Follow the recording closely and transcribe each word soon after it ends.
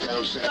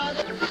You're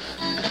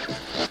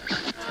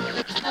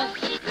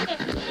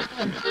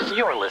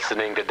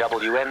listening to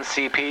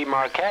WNCP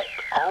Marquette,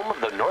 home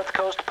of the North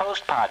Coast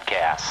Post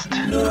podcast.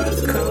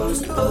 North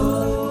Coast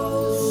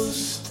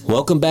Post.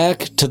 Welcome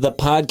back to the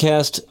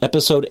podcast,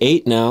 episode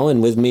 8 now,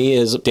 and with me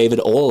is David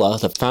Ollila,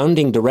 the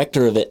founding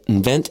director of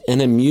Invent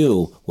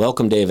NMU.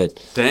 Welcome, David.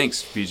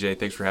 Thanks, BJ.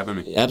 Thanks for having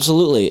me.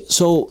 Absolutely.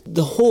 So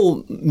the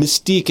whole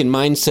mystique and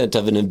mindset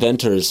of an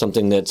inventor is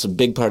something that's a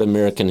big part of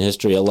American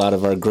history. A lot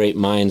of our great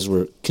minds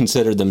were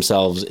considered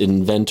themselves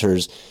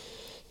inventors,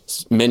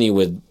 many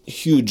with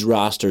huge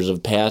rosters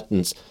of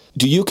patents.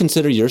 Do you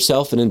consider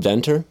yourself an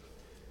inventor?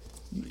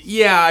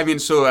 Yeah, I mean,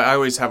 so I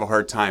always have a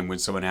hard time when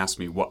someone asks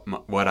me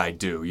what I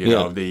do. You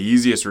know, the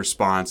easiest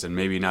response, and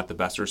maybe not the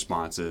best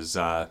response, is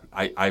I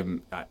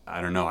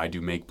don't know. I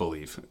do make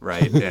believe,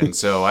 right? And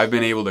so I've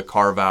been able to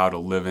carve out a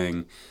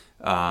living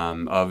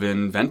of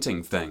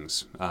inventing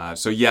things.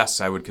 So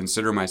yes, I would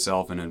consider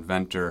myself an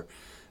inventor,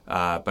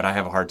 but I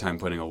have a hard time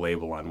putting a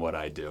label on what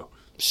I do.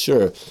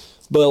 Sure.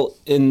 Well,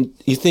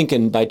 you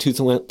think by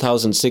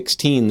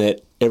 2016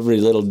 that every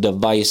little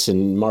device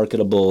and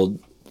marketable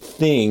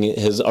thing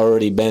has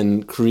already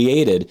been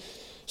created.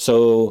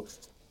 So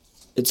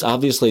it's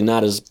obviously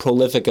not as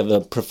prolific of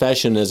a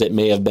profession as it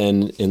may have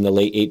been in the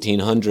late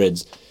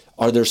 1800s.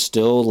 Are there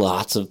still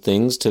lots of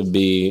things to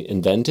be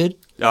invented?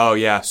 Oh,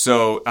 yeah.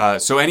 So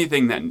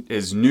anything that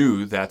is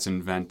new that's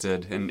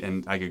invented,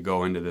 and I could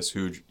go into this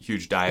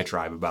huge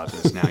diatribe about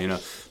this now. You know,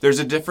 there's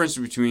a difference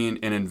between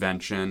an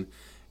invention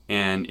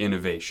and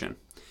innovation.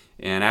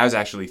 And I was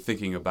actually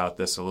thinking about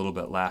this a little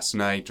bit last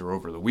night or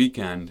over the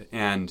weekend,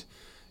 and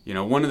you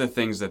know, one of the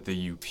things that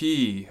the UP,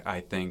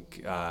 I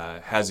think,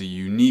 has a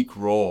unique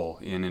role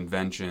in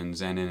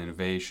inventions and in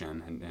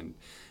innovation and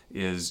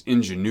is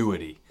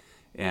ingenuity.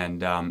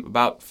 And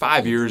about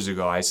 5 years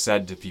ago, I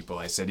said to people,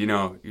 you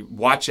know,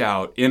 watch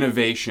out,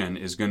 innovation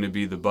is going to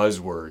be the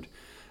buzzword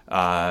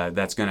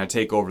that's going to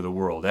take over the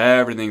world.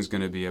 Everything's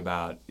going to be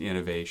about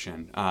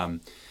innovation.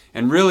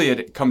 And really,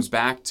 it comes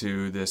back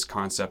to this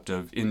concept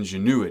of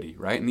ingenuity,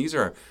 right? And these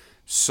are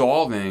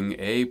solving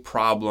a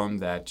problem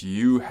that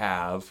you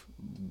have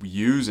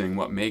using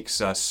what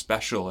makes us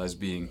special as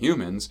being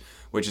humans,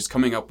 which is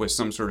coming up with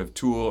some sort of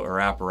tool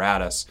or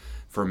apparatus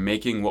for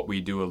making what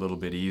we do a little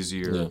bit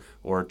easier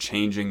or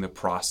changing the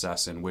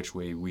process in which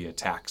we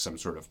attack some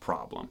sort of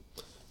problem.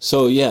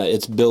 So, yeah,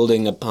 it's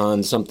building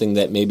upon something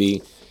that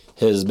maybe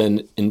has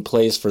been in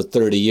place for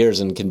 30 years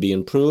and can be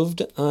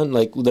improved on.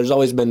 Like, there's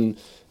always been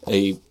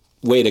a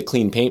way to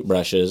clean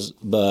paintbrushes,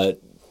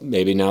 but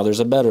maybe now there's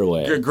a better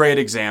way. Great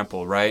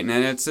example, right? And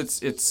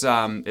it's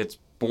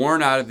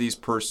born out of these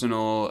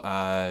personal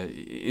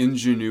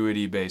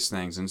ingenuity-based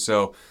things. And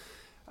so,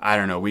 I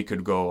don't know, we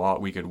could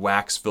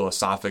wax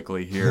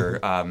philosophically here,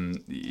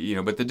 you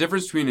know, but the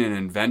difference between an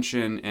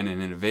invention and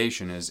an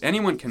innovation is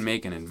anyone can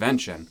make an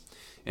invention.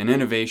 An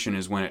innovation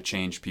is when it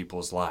changed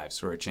people's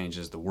lives or it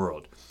changes the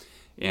world.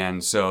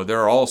 And so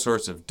there are all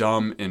sorts of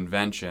dumb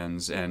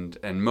inventions, and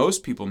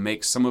most people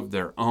make some of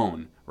their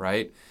own,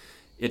 right?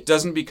 It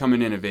doesn't become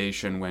an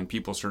innovation when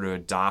people sort of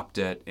adopt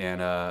it and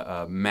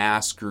a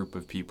mass group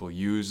of people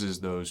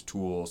uses those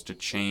tools to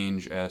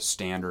change a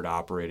standard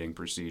operating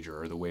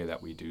procedure or the way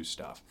that we do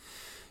stuff.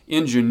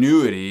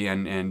 Ingenuity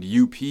and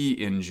UP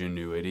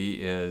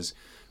ingenuity is,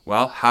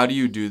 well, how do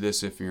you do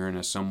this if you're in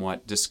a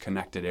somewhat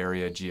disconnected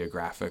area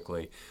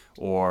geographically,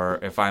 or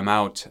if I'm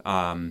out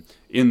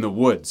in the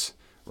woods,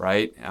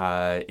 right,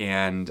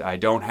 and I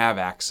don't have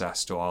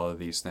access to all of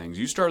these things.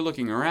 You start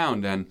looking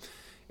around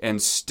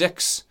and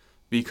sticks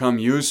become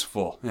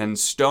useful and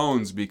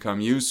stones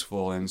become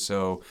useful. And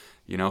so,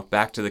 you know,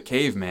 back to the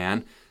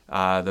caveman,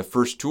 the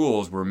first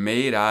tools were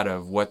made out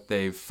of what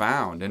they've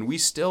found. And we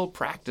still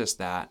practice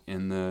that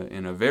in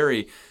a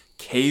very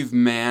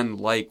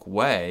caveman-like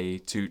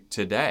way to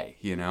today.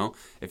 You know,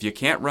 if you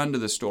can't run to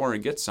the store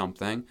and get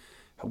something,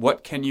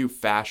 what can you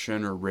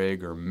fashion or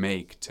rig or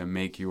make to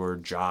make your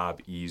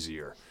job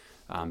easier?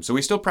 So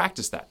we still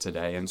practice that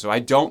today. And so I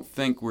don't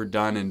think we're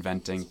done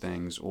inventing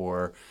things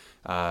or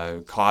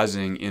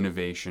causing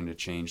innovation to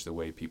change the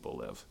way people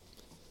live.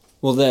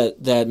 Well,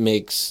 that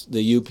makes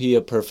the UP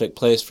a perfect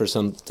place for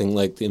something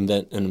like the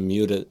Invent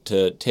NMU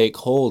to take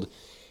hold.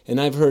 And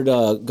I've heard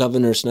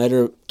Governor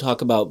Snyder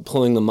talk about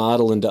pulling the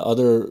model into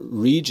other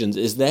regions.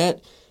 Is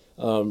that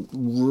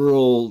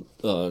rural,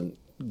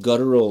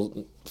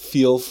 guttural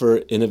feel for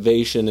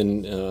innovation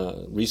and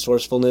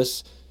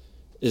resourcefulness,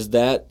 is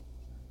that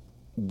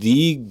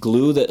the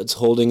glue that's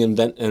holding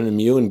Invent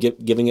NMU and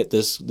giving it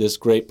this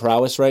great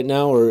prowess right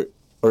now, or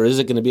is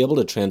it going to be able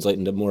to translate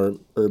into more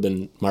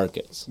urban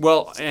markets?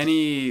 Well,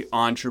 any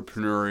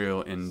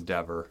entrepreneurial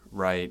endeavor,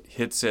 right,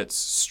 hits its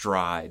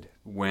stride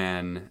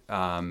when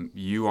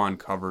you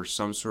uncover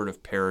some sort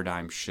of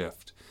paradigm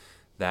shift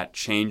that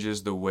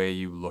changes the way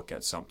you look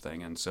at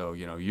something. And so,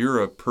 you know,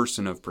 you're a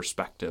person of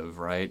perspective,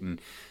 right?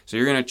 And so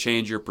you're going to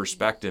change your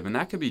perspective, and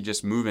that could be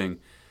just moving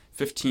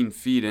 15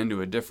 feet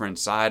into a different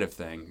side of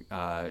thing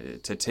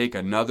to take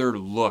another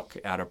look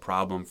at a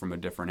problem from a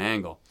different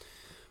angle.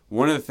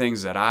 one of the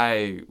things that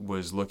I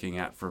was looking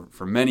at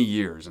for many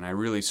years, and I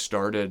really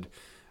started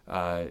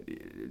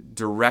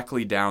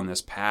directly down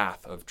this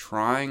path of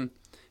trying,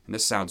 and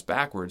this sounds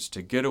backwards,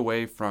 to get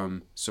away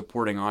from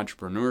supporting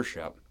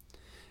entrepreneurship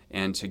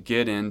and to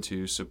get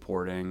into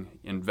supporting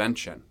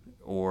invention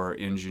or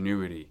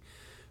ingenuity,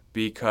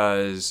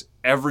 because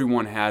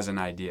everyone has an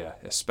idea,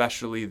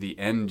 especially the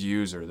end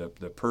user, the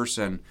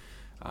person.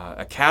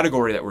 A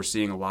category that we're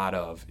seeing a lot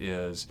of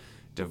is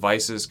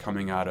devices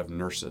coming out of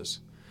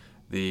nurses.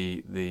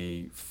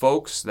 The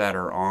folks that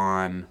are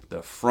on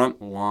the front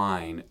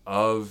line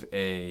of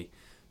a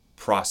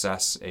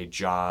process, a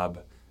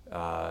job,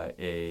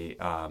 a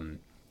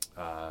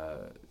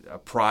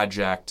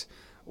project,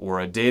 or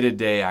a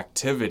day-to-day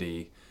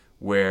activity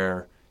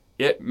where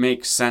it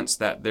makes sense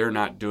that they're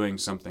not doing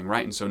something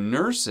right. And so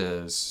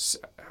nurses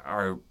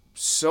are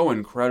so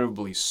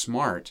incredibly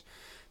smart.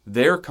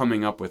 They're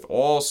coming up with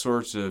all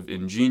sorts of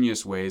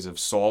ingenious ways of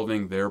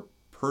solving their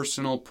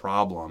personal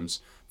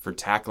problems for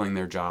tackling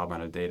their job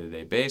on a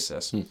day-to-day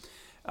basis.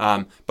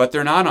 But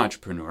they're not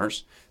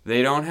entrepreneurs.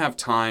 They don't have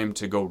time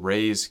to go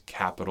raise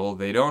capital.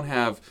 They don't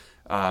have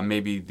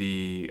maybe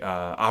the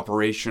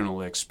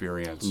operational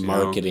experience.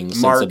 Marketing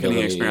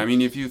experience. I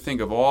mean, if you think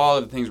of all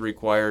of the things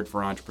required for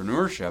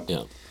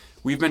entrepreneurship,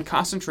 we've been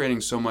concentrating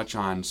so much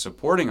on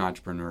supporting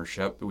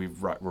entrepreneurship.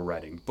 We're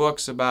writing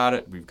books about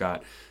it. We've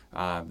got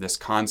this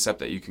concept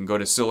that you can go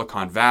to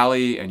Silicon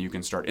Valley and you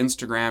can start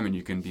Instagram and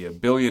you can be a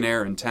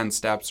billionaire in 10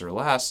 steps or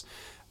less.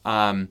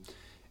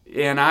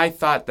 And I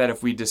thought that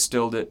if we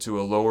distilled it to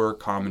a lower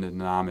common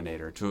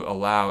denominator to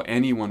allow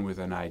anyone with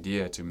an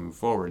idea to move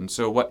forward. And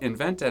so what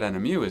Invent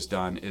NMU has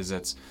done is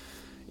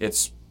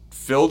it's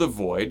filled a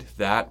void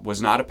that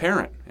was not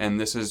apparent. And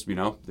this is,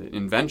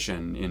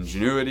 invention,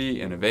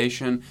 ingenuity,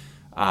 innovation.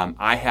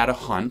 I had a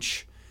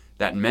hunch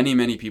that many,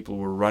 many people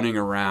were running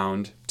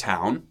around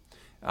town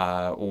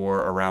or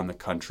around the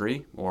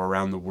country or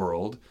around the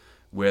world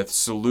with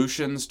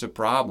solutions to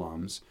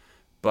problems,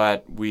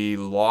 but we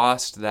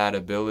lost that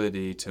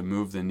ability to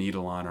move the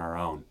needle on our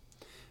own.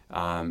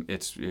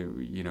 It's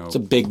a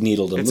big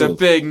needle to move. It's a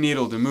big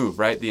needle to move,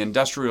 right? The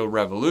Industrial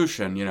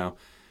Revolution,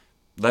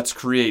 let's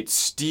create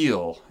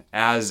steel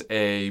as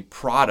a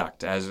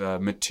product, as a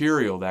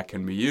material that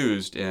can be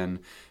used in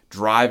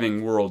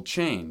driving world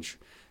change.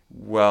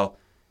 Well,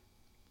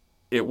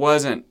 it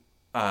wasn't.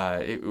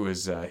 It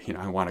was, I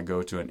want to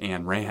go to an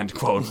Ayn Rand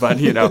quote, but,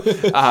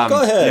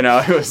 go ahead.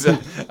 It was,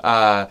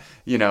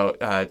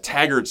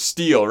 Taggart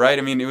steel, right?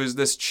 I mean, it was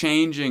this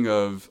changing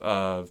of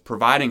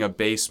providing a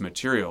base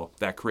material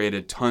that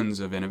created tons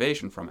of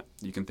innovation from it.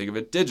 You can think of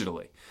it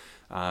digitally.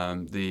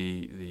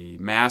 The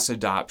mass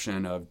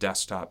adoption of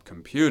desktop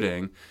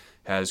computing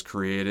has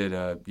created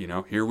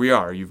here we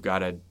are. You've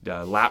got a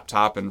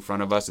laptop in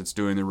front of us. It's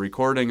doing the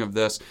recording of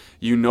this.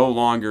 You no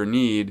longer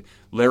need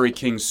Larry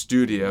King's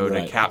studio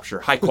to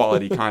capture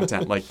high-quality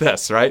content like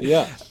this, right?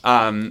 Yeah.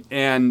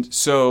 And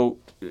so,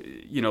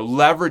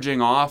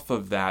 leveraging off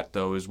of that,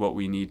 though, is what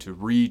we need to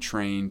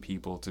retrain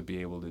people to be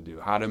able to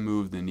do, how to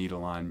move the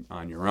needle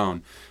on your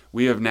own.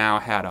 We have now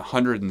had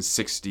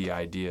 160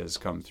 ideas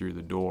come through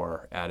the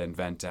door at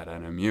Invent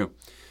NMU.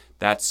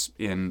 That's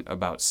in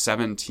about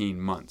 17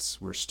 months.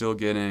 We're still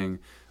getting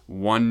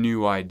one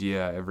new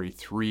idea every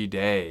 3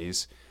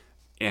 days,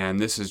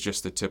 and this is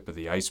just the tip of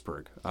the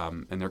iceberg.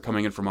 And they're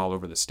coming in from all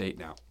over the state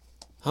now.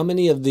 How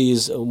many of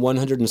these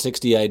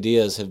 160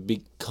 ideas have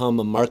become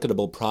a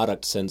marketable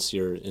product since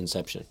your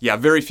inception? Yeah,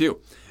 very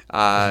few.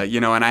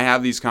 And I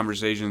have these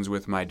conversations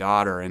with my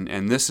daughter,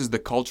 and this is the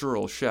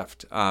cultural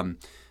shift.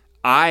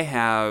 I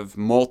have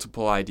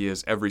multiple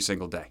ideas every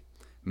single day.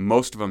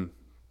 Most of them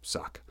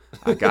suck.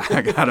 I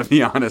got to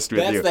be honest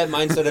with you. That's that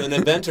mindset of an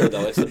inventor,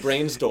 though. It's the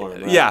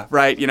brainstorm. Right? Yeah,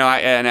 right.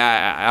 And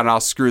I'll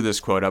screw this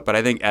quote up, but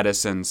I think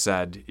Edison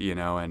said,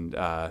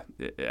 I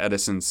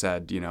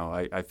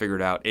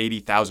figured out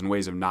 80,000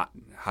 ways of not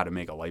how to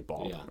make a light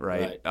bulb,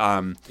 right?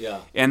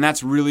 And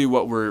that's really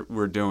what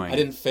we're doing. I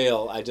didn't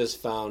fail. I just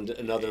found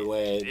another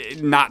way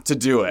not to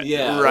do it.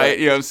 Yeah,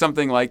 right.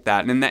 Something like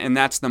that. And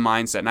that's the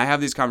mindset. And I have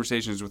these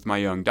conversations with my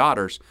young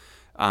daughters.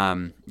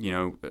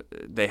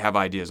 They have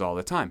ideas all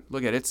the time.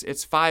 Look at it.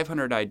 It's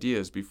 500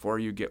 ideas before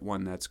you get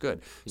one that's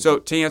good. So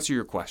to answer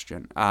your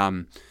question,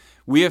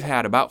 we have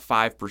had about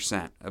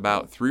 5%,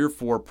 about 3 or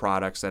 4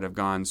 products that have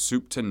gone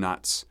soup to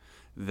nuts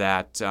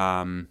that,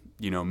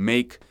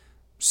 make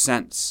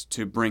sense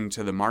to bring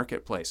to the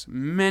marketplace.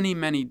 Many,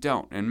 many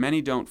don't, and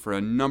many don't for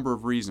a number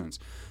of reasons.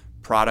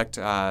 Product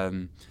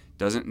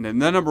doesn't. The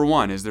number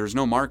one is there's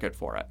no market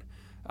for it.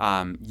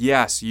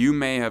 Yes, you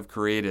may have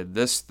created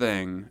this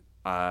thing.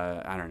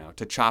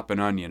 To chop an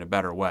onion a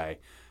better way.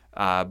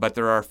 But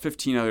there are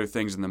 15 other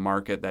things in the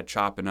market that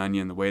chop an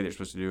onion the way they're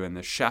supposed to do, and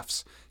the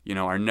chefs,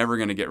 are never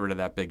going to get rid of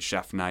that big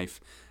chef knife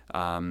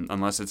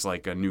unless it's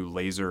like a new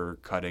laser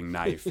cutting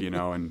knife,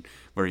 and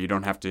where you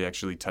don't have to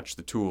actually touch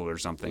the tool or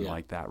something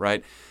like that,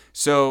 right?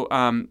 So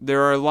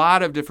there are a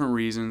lot of different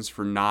reasons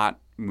for not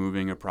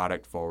moving a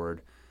product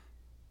forward,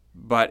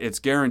 but it's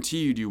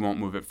guaranteed you won't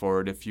move it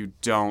forward if you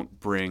don't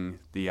bring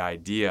the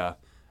idea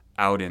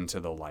out into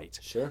the light.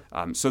 Sure.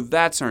 So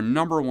that's our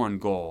number one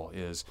goal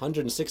is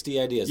 160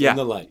 ideas in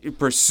the light.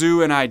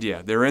 Pursue an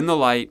idea. They're in the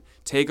light.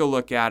 Take a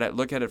look at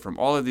it from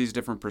all of these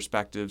different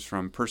perspectives,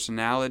 from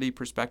personality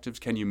perspectives.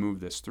 Can you move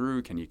this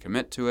through? Can you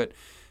commit to it?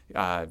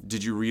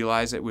 Did you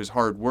realize it was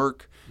hard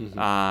work?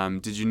 Mm-hmm.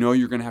 Did you know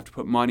you're going to have to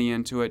put money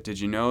into it? Did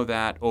you know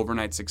that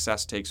overnight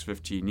success takes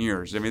 15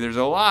 years? I mean, there's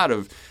a lot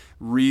of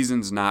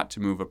reasons not to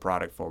move a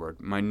product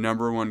forward. My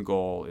number one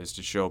goal is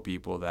to show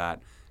people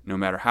that no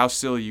matter how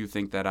silly you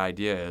think that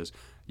idea is,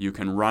 you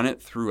can run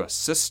it through a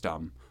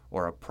system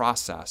or a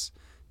process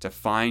to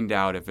find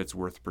out if it's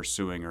worth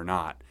pursuing or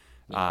not.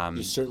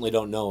 You certainly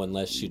don't know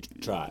unless you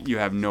try. You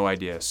have no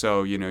idea.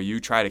 So, you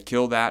try to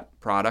kill that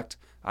product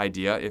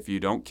idea. If you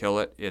don't kill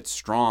it, it's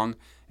strong,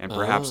 and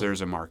perhaps there's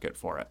a market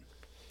for it.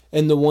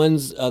 And the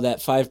ones, that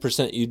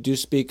 5% you do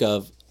speak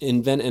of,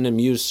 Invent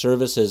NMU's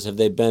services, have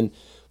they been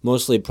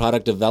mostly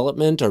product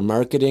development or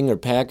marketing or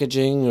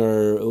packaging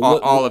or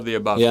all of the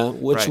above? Yeah.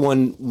 Which right.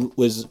 one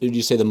would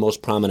you say the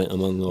most prominent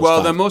among those? Well,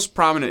 five? The most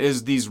prominent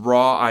is these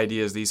raw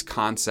ideas, these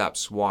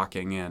concepts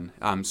walking in.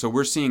 So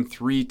we're seeing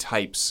 3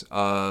 types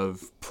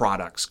of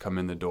products come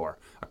in the door.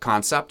 A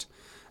concept,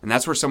 and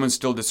that's where someone's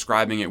still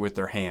describing it with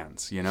their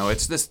hands.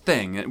 It's this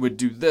thing. It would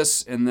do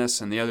this and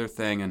the other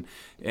thing,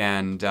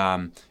 and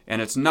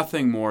it's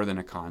nothing more than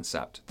a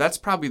concept. That's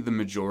probably the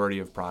majority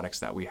of products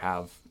that we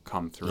have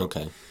come through.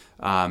 Okay.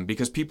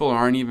 Because people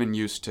aren't even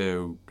used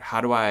to, how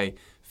do I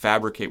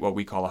fabricate what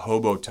we call a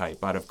hobo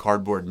type out of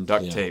cardboard and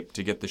duct tape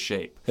to get the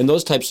shape. And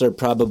those types are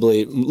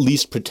probably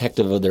least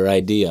protective of their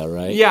idea,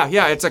 right?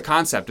 Yeah, it's a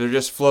concept. They're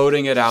just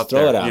floating it out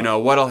there. It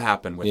out. What'll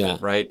happen with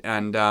it, right?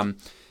 And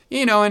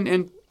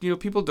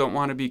people don't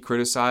want to be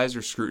criticized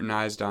or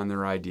scrutinized on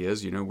their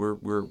ideas.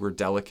 We're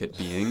delicate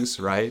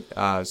beings, right?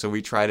 So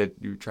we try to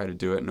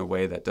do it in a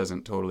way that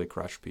doesn't totally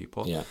crush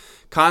people. Yeah.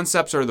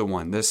 Concepts are the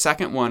one. The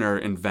second one are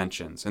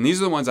inventions, and these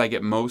are the ones I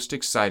get most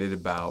excited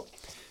about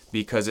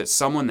because it's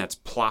someone that's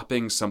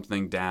plopping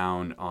something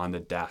down on the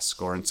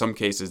desk, or in some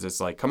cases it's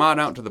like, come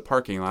on out to the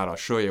parking lot, I'll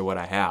show you what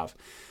I have.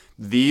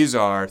 These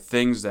are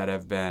things that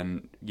have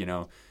been,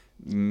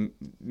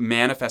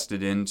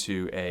 manifested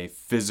into a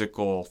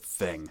physical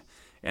thing.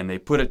 And they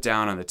put it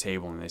down on the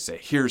table and they say,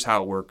 here's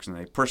how it works. And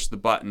they push the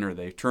button or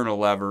they turn a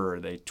lever or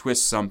they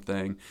twist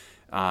something.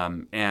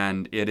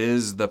 And it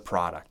is the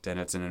product and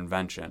it's an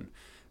invention.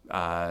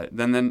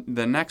 Then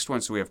the next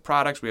one, so we have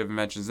products, we have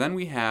inventions. Then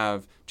we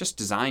have just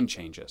design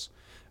changes.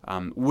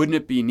 Wouldn't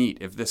it be neat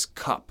if this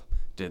cup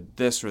did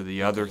this or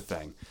the other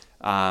thing?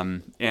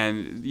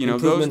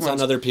 Improvements those ones, on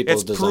other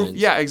people's designs.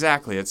 Yeah,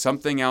 exactly. It's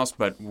something else,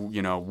 but,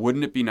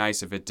 wouldn't it be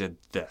nice if it did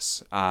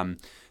this?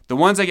 The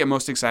ones I get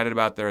most excited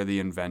about there are the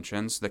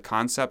inventions. The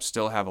concepts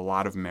still have a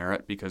lot of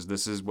merit because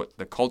this is what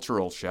the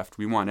cultural shift.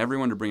 We want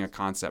everyone to bring a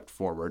concept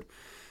forward.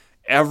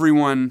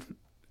 Everyone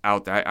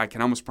out there, I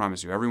can almost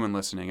promise you, everyone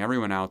listening,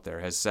 everyone out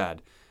there has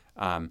said,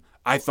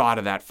 I thought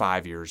of that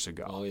 5 years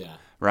ago. Oh, yeah.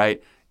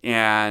 Right?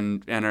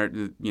 And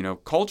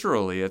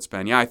culturally it's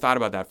been, I thought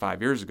about that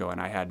 5 years ago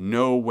and I had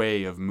no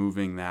way of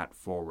moving that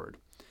forward.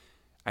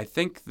 I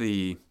think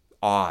the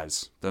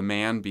Oz, the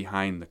man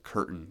behind the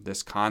curtain,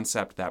 this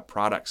concept that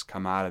products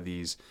come out of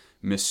these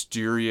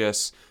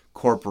mysterious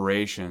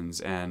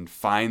corporations and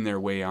find their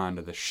way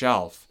onto the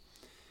shelf,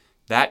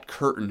 that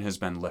curtain has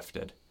been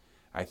lifted,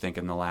 I think,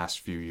 in the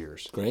last few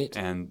years. Great.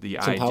 And the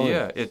it's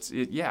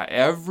idea,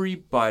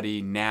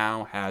 everybody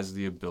now has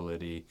the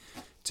ability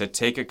to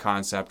take a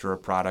concept or a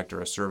product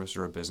or a service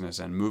or a business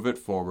and move it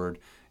forward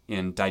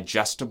in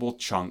digestible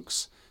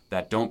chunks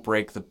that don't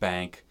break the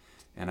bank.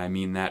 And I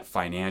mean that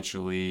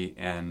financially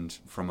and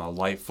from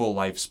a full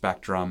life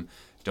spectrum.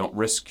 Don't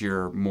risk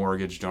your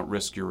mortgage. Don't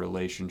risk your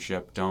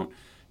relationship. Don't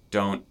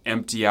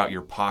empty out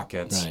your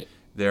pockets. Right.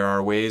 There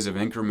are ways of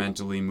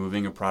incrementally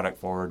moving a product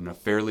forward in a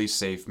fairly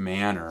safe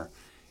manner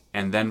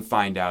and then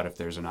find out if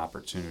there's an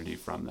opportunity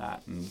from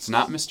that. And it's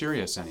not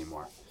mysterious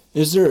anymore.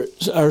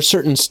 Are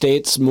certain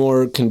states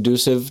more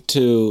conducive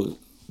to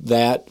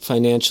that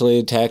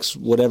financially, tax,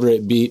 whatever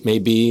it may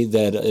be,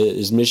 that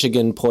is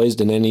Michigan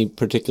poised in any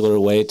particular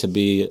way to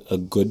be a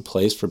good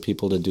place for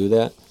people to do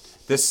that?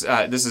 This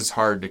is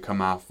hard to come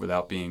off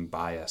without being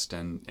biased,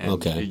 and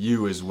okay.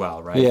 You as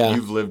well, right? Yeah.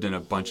 You've lived in a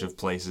bunch of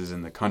places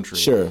in the country.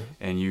 Sure.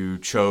 And you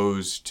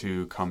chose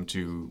to come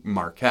to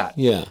Marquette.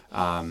 Yeah.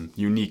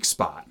 Unique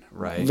spot,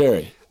 right?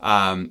 Very.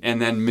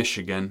 And then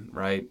Michigan,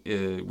 right?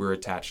 We're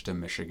attached to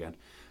Michigan.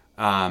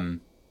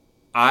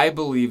 I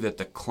believe that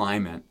the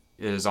climate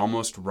is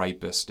almost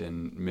ripest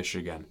in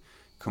Michigan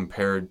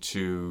compared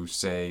to,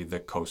 say, the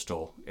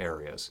coastal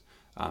areas.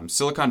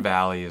 Silicon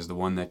Valley is the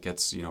one that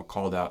gets,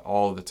 called out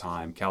all the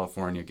time.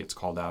 California gets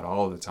called out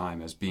all the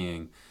time as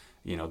being,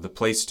 the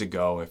place to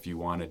go if you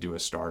want to do a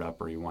startup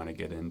or you want to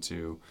get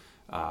into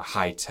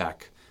high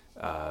tech,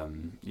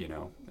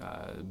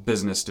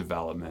 business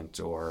development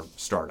or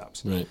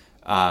startups. Right.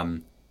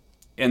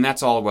 And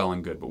that's all well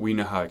and good, but we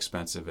know how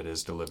expensive it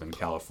is to live in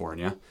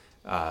California.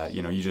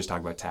 You just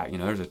talk about tax.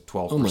 There's a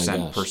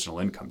 12% personal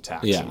income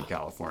tax in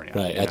California.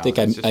 Right. I think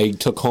I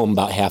took home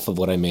about half of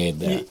what I made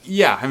there.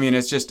 Yeah. I mean,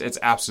 it's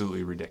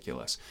absolutely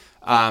ridiculous.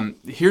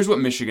 Here's what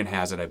Michigan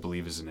has that I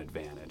believe is an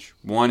advantage.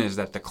 One is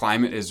that the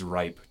climate is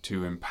ripe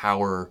to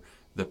empower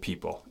the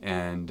people,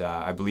 and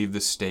I believe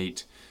the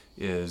state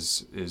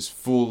is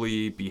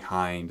fully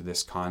behind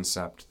this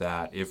concept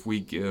that if we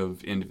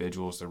give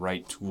individuals the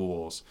right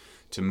tools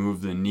to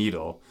move the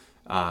needle,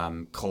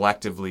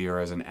 collectively or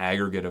as an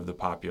aggregate of the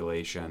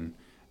population,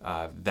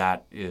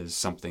 that is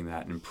something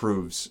that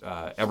improves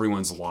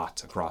everyone's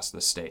lot across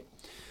the state.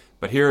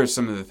 But here are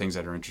some of the things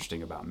that are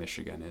interesting about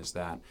Michigan is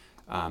that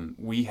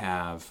we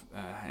have,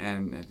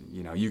 and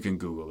you can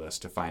Google this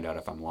to find out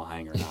if I'm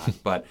lying or not,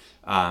 but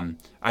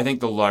I think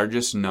the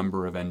largest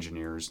number of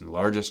engineers and the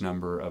largest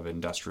number of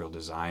industrial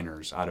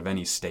designers out of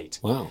any state.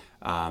 Wow.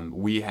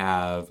 We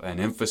have an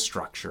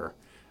infrastructure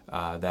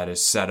that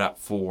is set up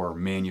for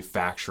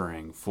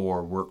manufacturing,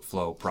 for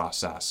workflow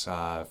process,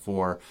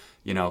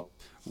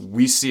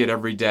 we see it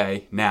every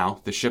day now.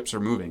 The ships are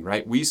moving,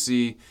 right? We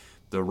see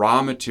the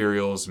raw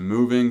materials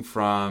moving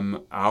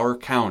from our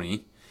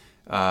county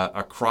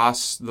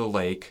across the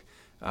lake,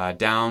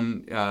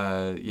 down,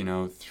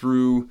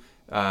 through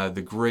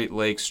the Great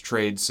Lakes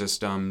trade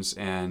systems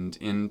and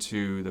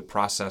into the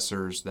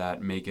processors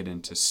that make it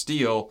into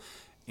steel,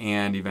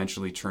 and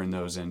eventually turn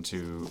those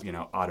into,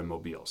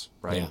 automobiles,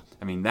 right? Yeah.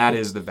 I mean, that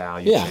is the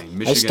value chain.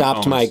 Michigan I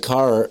stopped my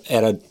car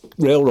at a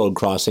railroad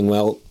crossing.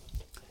 Well,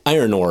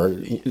 iron ore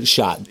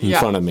shot in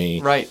front of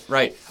me. Right.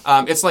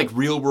 It's like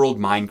real-world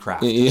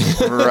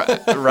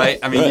Minecraft, right?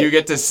 I mean, you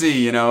get to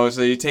see,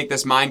 so you take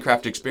this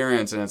Minecraft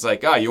experience, and it's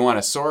like, oh, you want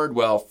a sword?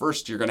 Well,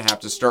 first you're going to have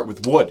to start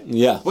with wood.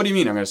 Yeah. What do you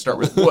mean I'm going to start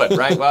with wood,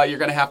 right? Well, you're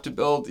going to have to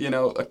build,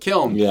 a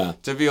kiln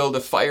to be able to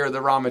fire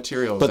the raw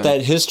materials. But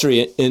that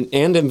history and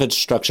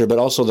infrastructure, but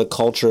also the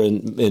culture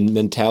and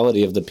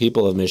mentality of the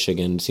people of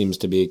Michigan seems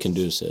to be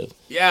conducive.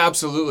 Yeah,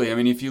 absolutely. I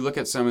mean, if you look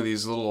at some of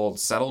these little old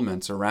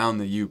settlements around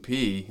the UP,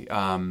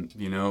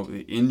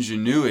 the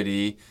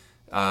ingenuity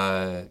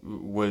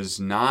was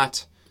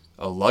not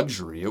a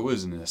luxury; it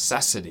was a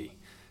necessity.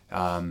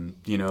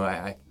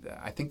 I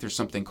think there's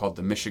something called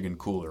the Michigan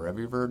Cooler. Have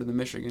you ever heard of the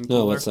Michigan Cooler?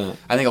 No, what's that?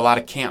 I think a lot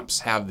of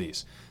camps have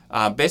these.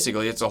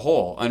 Basically, it's a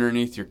hole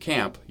underneath your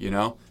camp,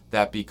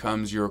 that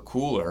becomes your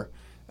cooler.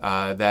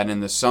 That in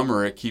the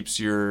summer it keeps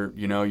your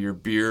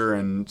beer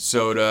and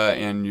soda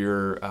and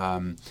your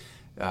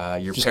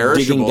just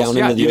perishables. Down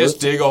into the you earth? Just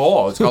dig a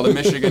hole. It's called a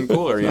Michigan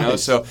Cooler,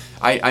 Nice. So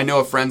I know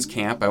a friend's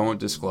camp. I won't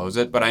disclose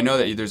it, but I know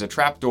that there's a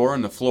trap door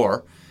in the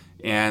floor,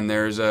 and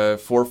there's a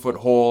 4-foot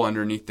hole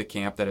underneath the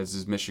camp that is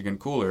this Michigan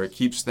Cooler. It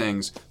keeps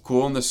things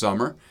cool in the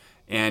summer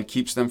and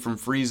keeps them from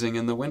freezing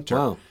in the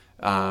winter.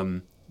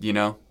 Wow.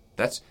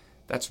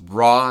 That's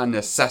raw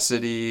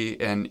necessity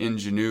and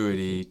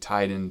ingenuity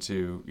tied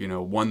into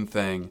one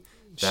thing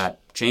that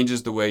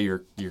changes the way your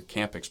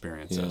camp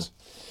experience is.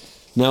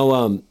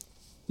 Now,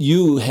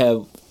 you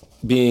have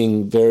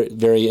being very,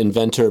 very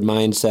inventor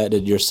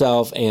mindseted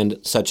yourself and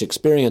such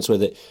experience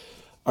with it.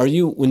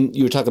 When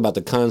you talk about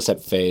the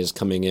concept phase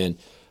coming in,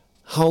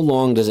 how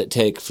long does it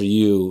take for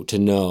you to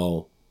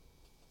know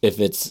if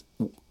it's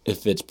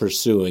worth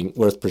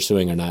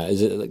pursuing or not?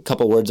 Is it a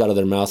couple words out of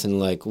their mouth and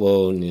like,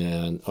 whoa,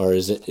 yeah, or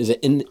is it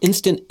an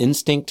instant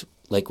instinct,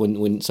 like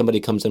when somebody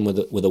comes in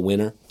with a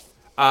winner?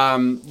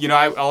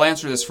 I'll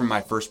answer this from my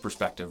first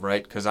perspective,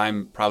 right? Because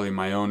I'm probably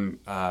my own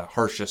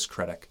harshest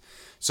critic.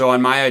 So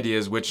on my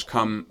ideas, which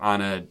come on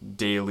a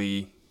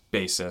daily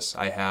basis,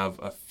 I have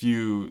a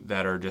few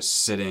that are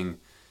just sitting,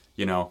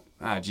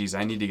 I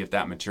need to get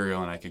that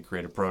material and I could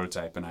create a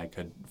prototype and I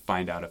could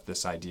find out if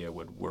this idea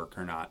would work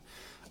or not.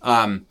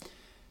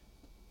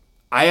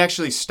 I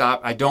actually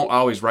I don't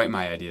always write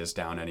my ideas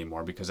down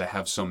anymore because I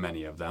have so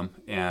many of them,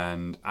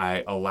 and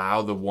I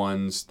allow the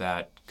ones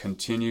that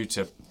continue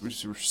to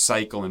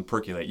cycle and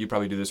percolate. You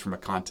probably do this from a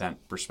content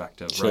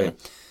perspective, sure.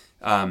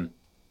 Right?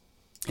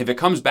 If it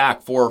comes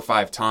back 4 or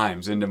 5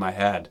 times into my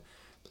head,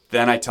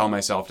 then I tell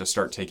myself to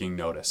start taking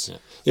notice. Yeah.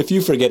 If you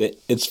forget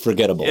it, it's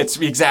forgettable. It's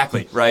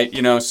exactly, right?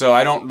 So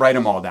I don't write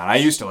them all down. I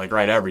used to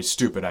write every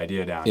stupid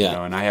idea down,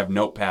 and I have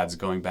notepads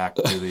going back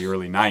to the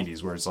early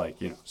 90s where it's like,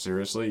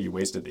 seriously, you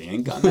wasted the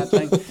ink on that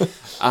thing?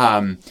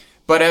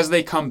 But as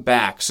they come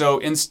back, so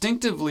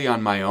instinctively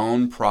on my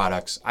own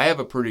products, I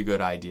have a pretty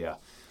good idea.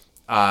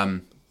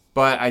 But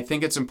I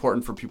think it's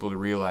important for people to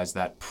realize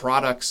that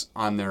products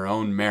on their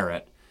own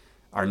merit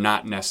are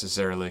not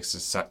necessarily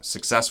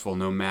successful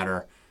no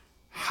matter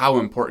how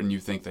important you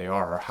think they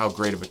are or how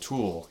great of a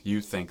tool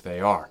you think they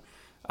are.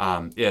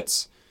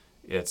 Is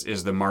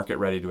the market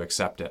ready to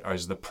accept it? Or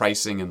is the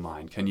pricing in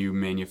line? Can you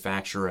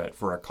manufacture it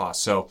for a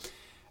cost? So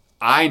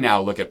I now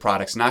look at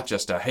products not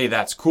just hey,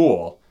 that's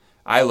cool.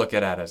 I look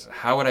at it as,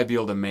 how would I be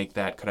able to make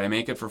that? Could I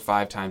make it for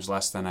 5 times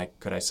less than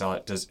could I sell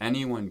it? Does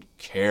anyone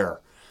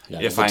care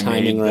if I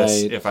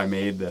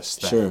made this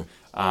thing? Sure.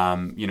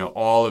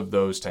 All of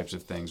those types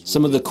of things.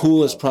 Some of the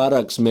coolest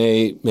products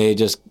may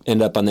just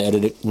end up on the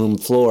editing room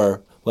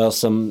floor, while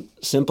some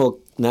simple,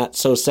 not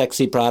so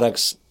sexy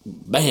products,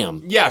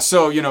 bam. Yeah,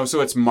 so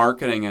so it's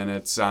marketing, and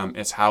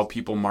it's how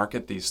people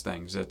market these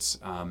things. It's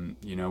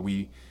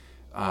we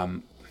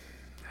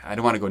I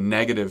don't want to go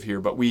negative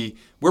here, but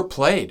we're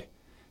played.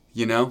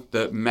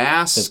 The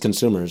mass as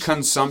consumers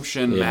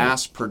consumption,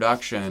 mass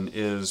production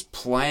is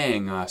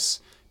playing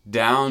us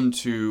down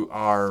to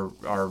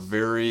our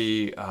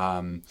very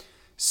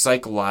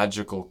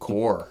psychological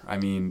core. I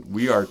mean,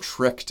 we are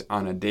tricked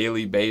on a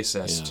daily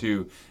basis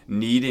to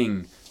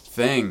needing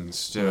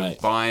things, to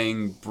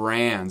buying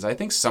brands. I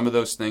think some of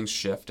those things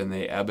shift and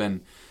they ebb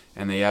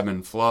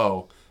and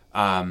flow.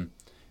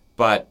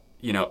 But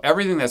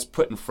everything that's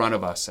put in front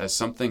of us as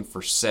something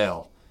for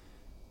sale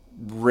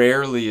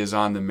rarely is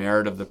on the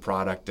merit of the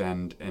product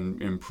and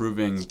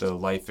improving the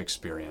life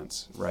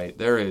experience, right?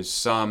 There is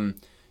some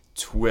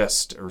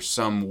twist or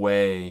some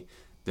way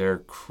they're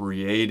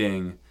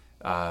creating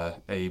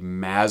a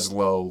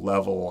Maslow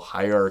level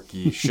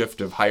hierarchy,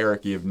 shift of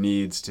hierarchy of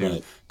needs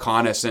to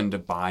con us into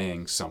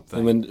buying something.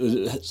 I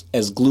mean,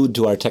 as glued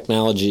to our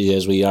technology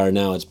as we are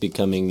now, it's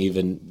becoming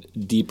even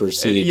deeper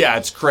seed. Yeah,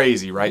 it's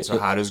crazy, right? So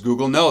how does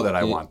Google know that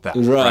I want that?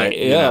 Right.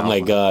 Yeah, my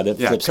God.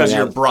 Yeah, because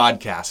you're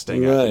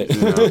broadcasting it.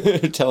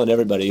 Right. Telling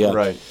everybody, yeah.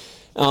 Right.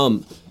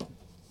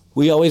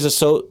 We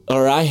always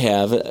I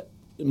have,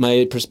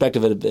 my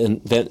perspective at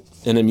Invent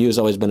NMU has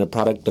always been a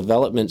product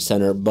development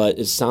center, but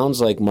it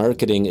sounds like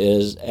marketing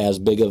is as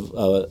big of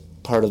a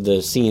part of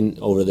the scene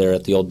over there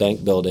at the old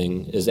bank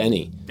building as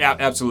any. Yeah,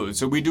 absolutely.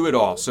 So we do it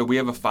all. So we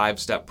have a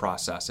 5-step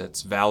process.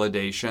 It's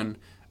validation,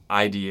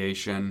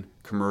 ideation,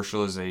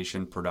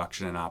 commercialization,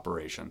 production, and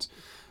operations.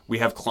 We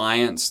have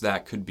clients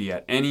that could be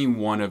at any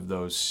one of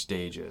those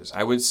stages.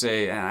 I would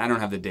say, and I don't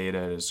have the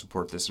data to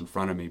support this in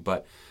front of me,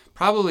 but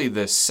probably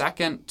the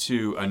second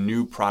to a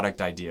new product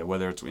idea,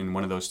 whether it's in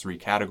one of those 3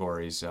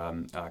 categories,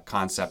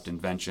 concept,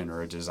 invention,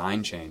 or a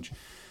design change.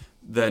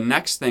 The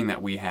next thing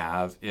that we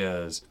have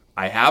is,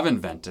 I have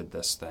invented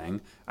this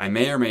thing. I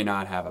may or may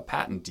not have a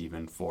patent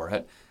even for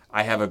it.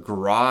 I have a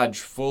garage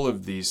full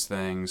of these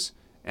things,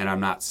 and I'm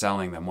not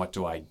selling them. What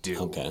do I do?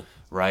 Okay.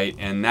 Right?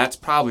 And that's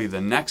probably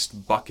the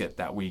next bucket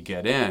that we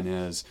get in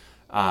is,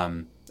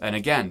 and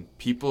again,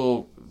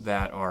 people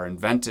that are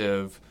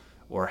inventive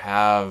or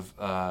have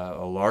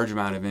a large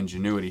amount of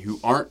ingenuity who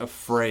aren't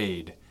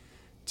afraid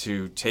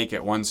to take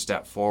it one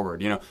step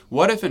forward.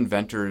 What if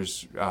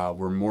inventors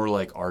were more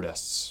like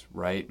artists,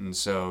 right? And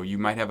so you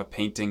might have a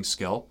painting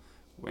skill,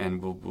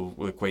 and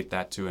we'll equate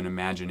that to an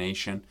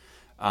imagination.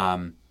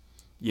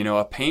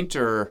 A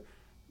painter,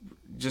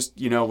 just,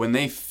 when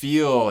they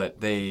feel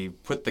it, they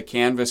put the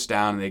canvas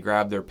down and they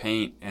grab their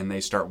paint and they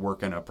start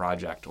working a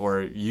project.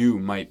 Or you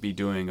might be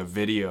doing a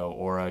video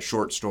or a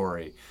short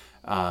story.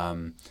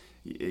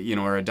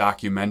 Or a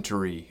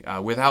documentary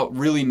without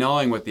really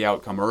knowing what the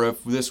outcome, or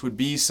if this would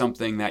be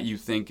something that you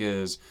think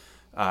is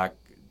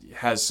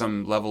has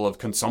some level of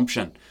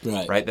consumption,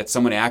 right? That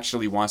someone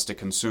actually wants to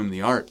consume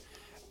the art.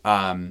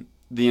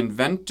 The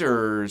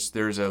inventors,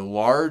 there's a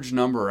large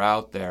number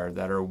out there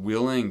that are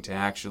willing to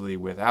actually,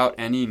 without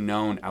any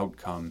known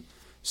outcome,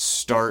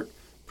 start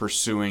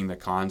pursuing the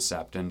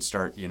concept and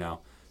start,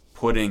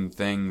 putting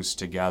things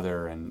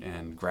together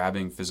and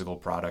grabbing physical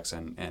products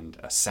and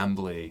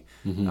assembly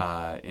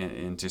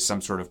into some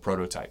sort of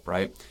prototype,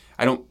 right?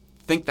 I don't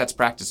think that's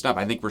practiced enough.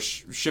 I think we're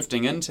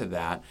shifting into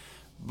that.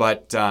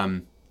 But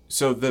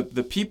so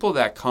the people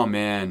that come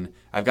in,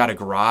 I've got a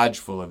garage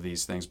full of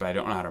these things, but I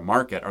don't know how to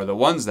market, are the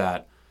ones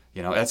that,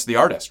 that's the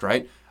artist,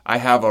 right? I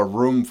have a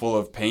room full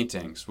of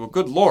paintings. Well,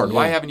 good Lord,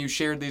 why haven't you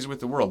shared these with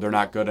the world? They're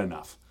not good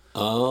enough.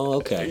 Oh,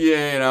 okay.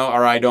 Yeah,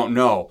 or I don't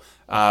know.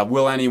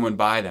 Will anyone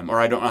buy them? Or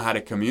I don't know how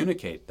to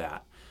communicate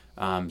that.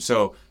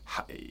 So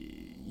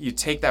you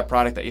take that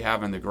product that you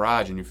have in the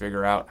garage and you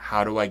figure out,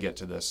 how do I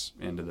get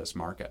into this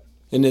market?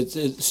 And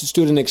it's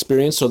student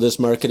experience, so this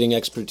marketing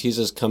expertise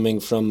is coming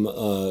from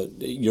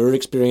your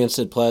experience,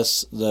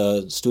 plus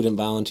the student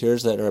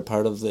volunteers that are a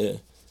part of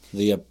the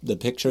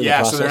picture.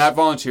 Yeah, the so they're not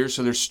volunteers,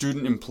 so they're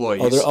student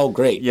employees. Oh,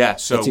 great. Yeah,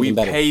 so we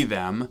pay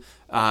them.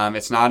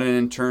 It's not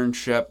an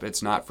internship.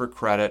 It's not for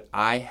credit.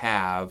 I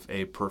have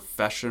a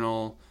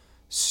professional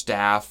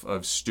staff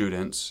of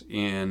students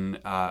in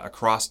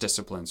across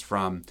disciplines,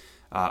 from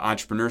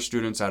entrepreneur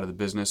students out of the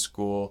business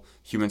school,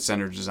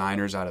 human-centered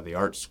designers out of the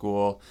art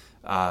school,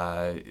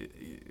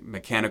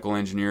 mechanical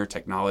engineer,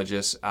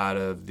 technologists out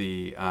of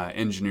the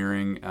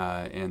engineering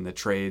and the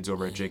trades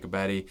over at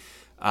Jacobetti.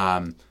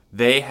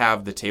 They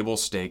have the table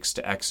stakes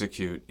to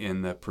execute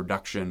in the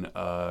production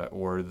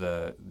or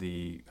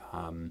the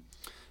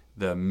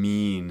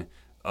mean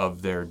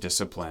of their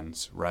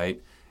disciplines,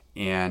 right?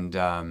 And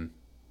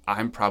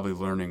I'm probably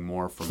learning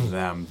more from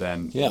them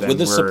than with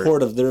the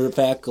support of their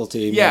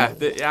faculty. Yeah,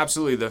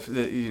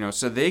 absolutely.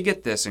 So they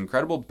get this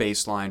incredible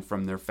baseline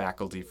from their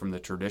faculty, from the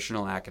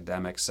traditional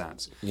academic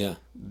sense. Yeah.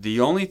 The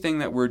only thing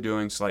that we're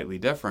doing slightly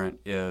different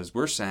is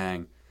we're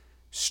saying,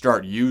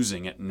 start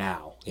using it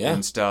now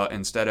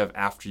instead of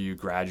after you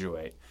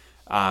graduate.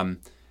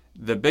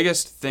 The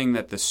biggest thing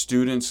that the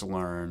students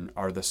learn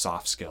are the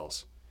soft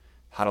skills: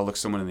 how to look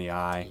someone in the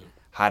eye,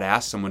 how to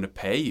ask someone to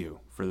pay you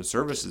for for the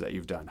services that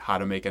you've done, how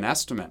to make an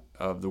estimate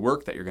of the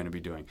work that you're going to be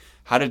doing,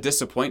 how to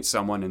disappoint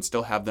someone and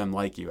still have them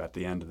like you at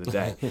the end of the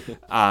day.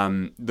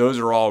 Those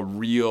are all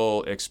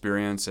real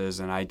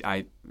experiences, and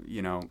I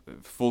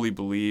fully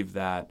believe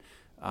that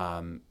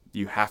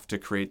you have to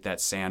create that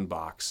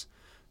sandbox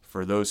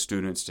for those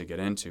students to get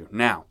into.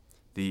 Now,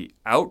 the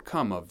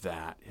outcome of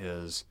that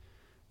is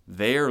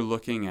they are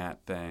looking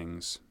at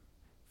things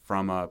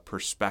from a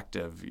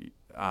perspective,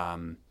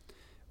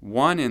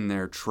 one in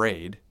their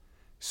trade,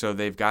 so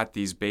they've got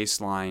these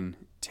baseline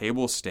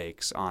table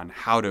stakes on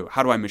how do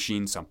I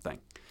machine something,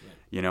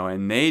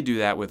 and they do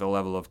that with a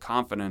level of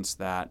confidence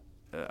that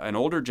an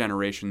older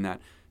generation that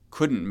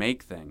couldn't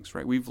make things,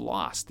 right? We've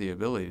lost the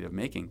ability of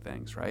making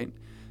things, right?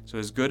 So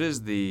as good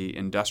as the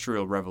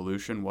Industrial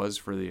Revolution was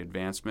for the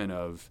advancement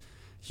of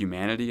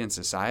humanity and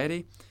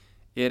society,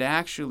 it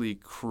actually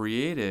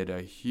created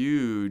a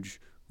huge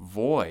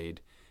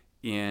void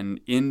in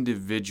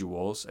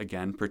individuals,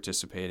 again,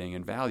 participating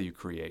in value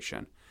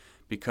creation.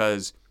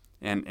 Because,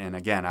 and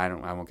again, I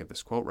won't get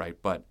this quote right,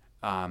 but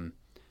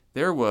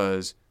there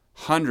was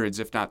hundreds,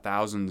 if not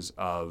thousands,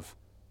 of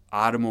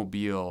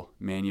automobile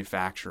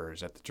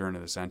manufacturers at the turn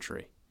of the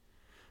century.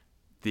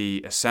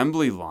 The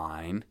assembly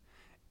line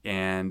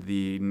and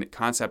the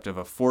concept of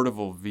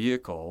affordable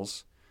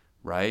vehicles,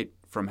 right,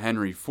 from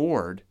Henry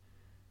Ford,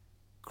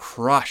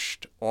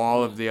 crushed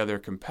all of the other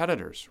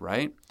competitors,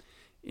 right?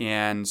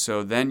 And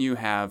so then you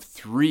have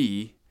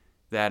three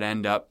that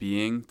end up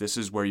being, this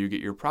is where you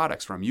get your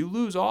products from. You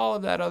lose all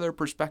of that other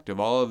perspective,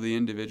 all of the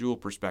individual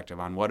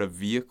perspective on what a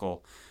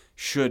vehicle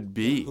should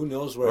be. Who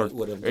knows where it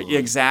would have gone.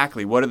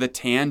 Exactly. What are the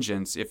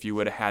tangents if you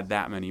would have had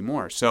that many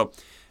more? So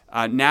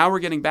now we're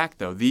getting back,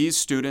 though. These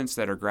students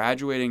that are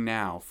graduating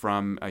now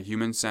from a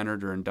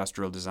human-centered or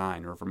industrial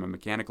design or from a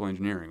mechanical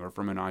engineering or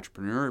from an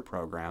entrepreneurial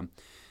program,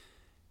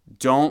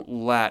 don't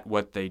let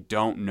what they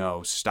don't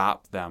know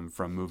stop them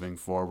from moving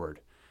forward,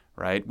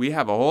 right? We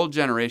have a whole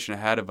generation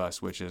ahead of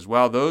us, which is,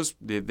 well,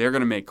 they're going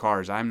to make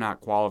cars. I'm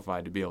not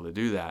qualified to be able to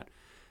do that.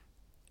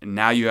 And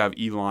now you have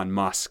Elon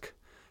Musk.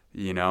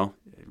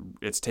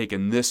 It's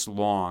taken this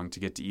long to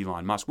get to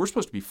Elon Musk. We're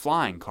supposed to be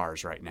flying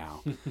cars right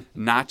now,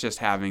 not just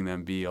having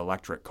them be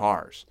electric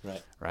cars,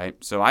 right?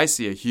 So I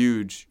see a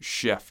huge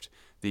shift,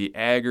 the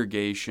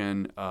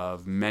aggregation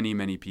of many,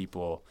 many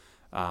people.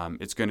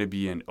 It's going to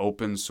be an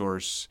open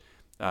source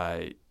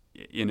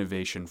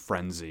innovation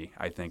frenzy,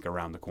 I think,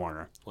 around the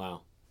corner.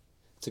 Wow.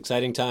 It's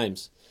exciting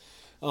times.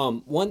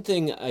 One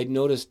thing I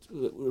noticed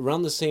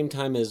around the same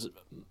time as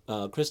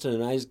Kristen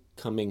and I's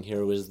coming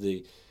here was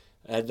the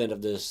advent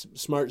of this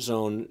smart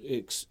zone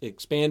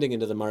expanding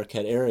into the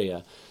Marquette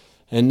area.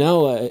 And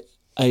now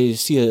I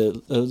see a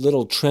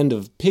little trend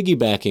of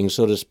piggybacking,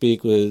 so to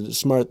speak, with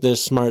smart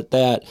this, smart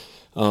that.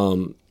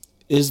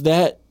 Is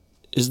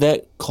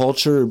that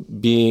culture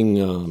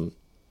being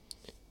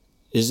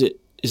is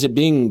it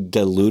being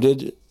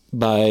diluted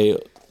by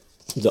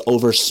the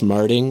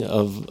over-smarting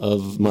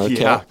of Marquette?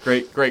 Yeah,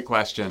 great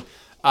question.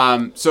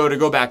 So to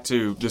go back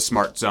to the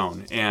smart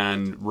zone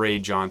and Ray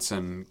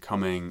Johnson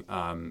coming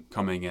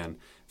in,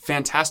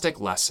 fantastic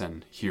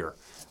lesson here.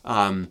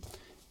 And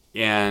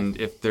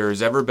if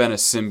there's ever been a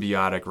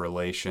symbiotic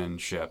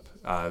relationship,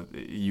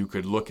 you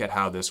could look at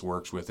how this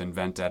works with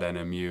Invent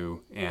NMU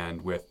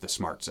and with the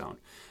smart zone.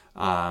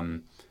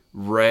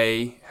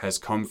 Ray has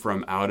come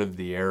from out of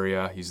the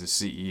area. He's the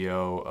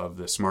CEO of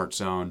the smart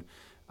zone.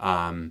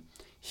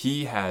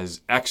 He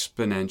has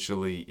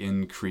exponentially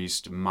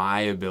increased my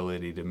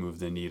ability to move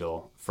the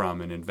needle from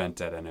an Invent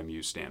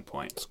NMU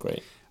standpoint. That's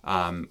great.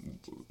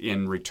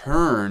 In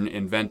return,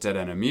 Invent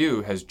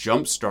NMU has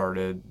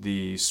jump-started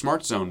the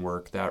smart zone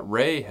work that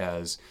Ray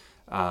has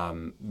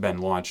been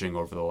launching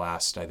over the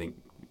last, I think,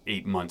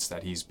 8 months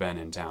that he's been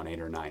in town, 8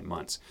 or 9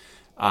 months.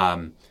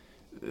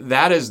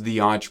 That is the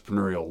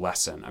entrepreneurial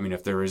lesson. I mean,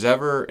 if there was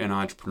ever an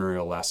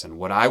entrepreneurial lesson,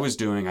 what I was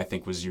doing, I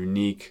think, was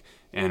unique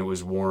and it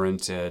was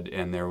warranted,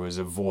 and there was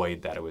a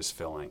void that it was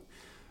filling.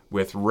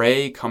 With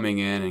Ray coming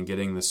in and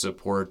getting the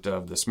support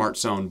of the Smart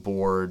Zone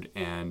board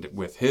and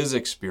with his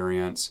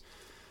experience,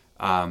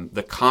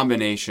 the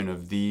combination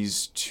of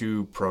these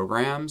two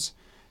programs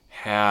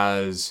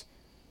has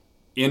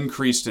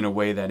increased in a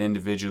way that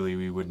individually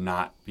we would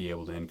not be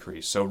able to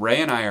increase. So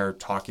Ray and I are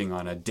talking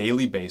on a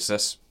daily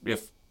basis,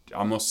 if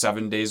almost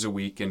 7 days a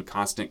week, in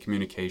constant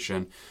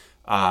communication,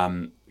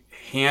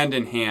 hand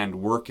in hand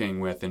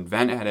working with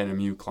Invent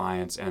NMU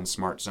clients and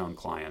Smart Zone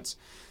clients,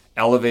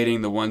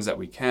 elevating the ones that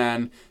we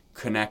can,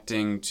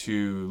 connecting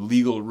to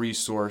legal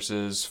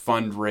resources,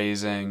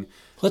 fundraising.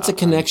 Well, it's a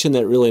connection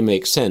that really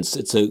makes sense.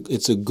 It's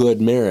a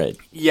good marriage.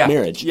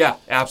 Yeah,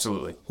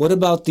 absolutely. What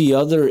about the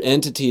other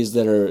entities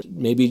that are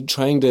maybe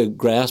trying to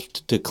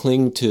grasp, to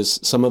cling to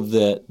some of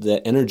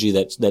the energy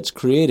that's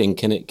creating?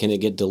 Can it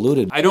get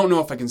diluted? I don't know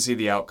if I can see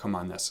the outcome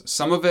on this.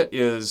 Some of it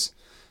is,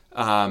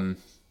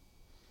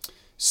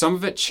 some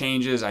of it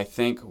changes, I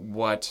think,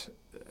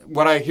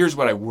 here's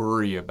what I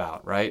worry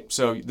about, right?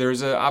 So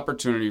there's an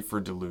opportunity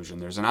for delusion.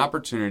 There's an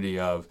opportunity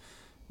of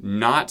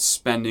not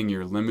spending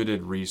your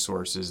limited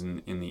resources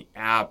in the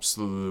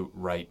absolute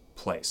right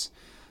place.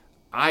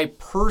 I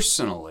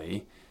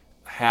personally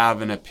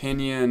have an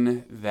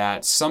opinion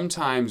that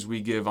sometimes we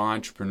give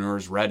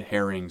entrepreneurs red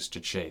herrings to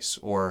chase,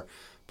 or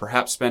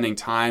perhaps spending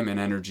time and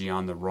energy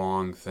on the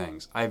wrong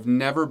things. I've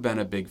never been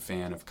a big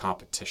fan of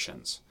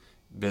competitions,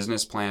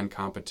 business plan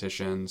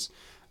competitions,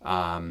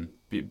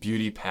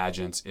 beauty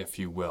pageants, if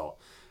you will.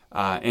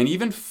 And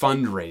even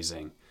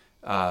fundraising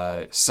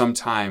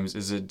sometimes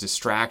is a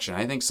distraction.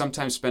 I think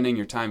sometimes spending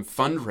your time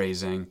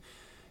fundraising,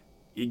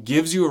 it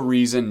gives you a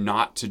reason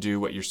not to do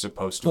what you're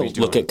supposed to be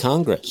doing. Look at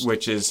Congress.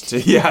 Which is to,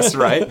 yes,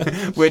 right?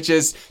 Which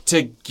is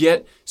to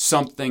get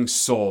something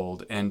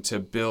sold and to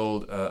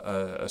build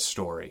a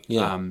story.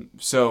 Yeah.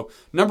 So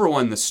number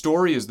one, the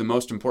story is the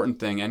most important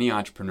thing any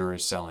entrepreneur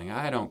is selling.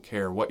 I don't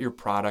care what your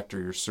product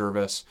or your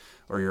service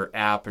or your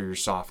app or your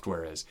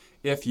software is.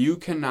 If you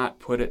cannot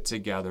put it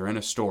together in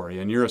a story,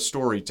 and you're a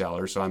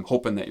storyteller, so I'm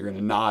hoping that you're going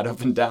to nod up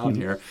and down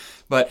here,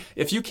 but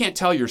if you can't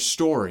tell your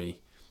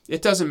story,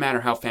 it doesn't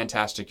matter how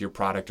fantastic your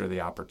product or the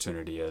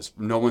opportunity is.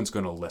 No one's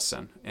going to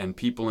listen. And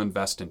people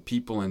invest in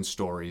people and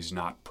stories,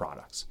 not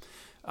products.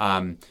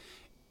 I've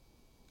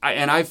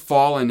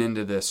fallen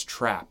into this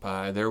trap.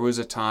 There was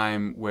a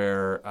time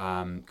where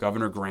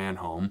Governor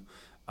Granholm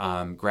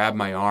grabbed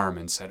my arm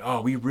and said,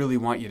 "Oh, we really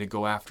want you to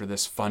go after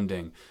this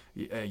funding.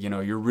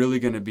 You're really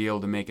going to be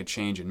able to make a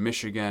change in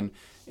Michigan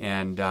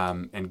and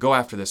go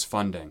after this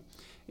funding.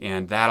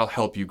 And that'll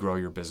help you grow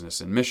your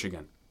business in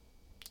Michigan."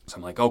 So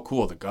I'm like, oh,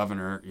 cool. The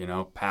governor,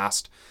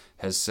 passed,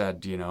 has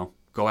said,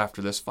 go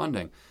after this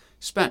funding.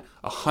 Spent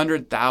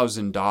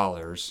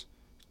 $100,000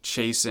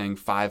 chasing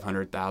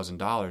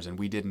 $500,000, and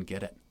we didn't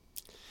get it.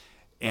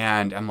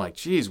 And I'm like,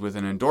 geez, with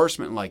an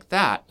endorsement like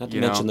that, not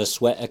to mention the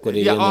sweat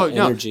equity yeah, and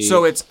the energy.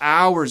 So it's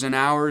hours and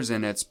hours,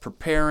 and it's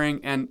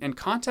preparing, and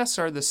contests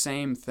are the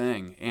same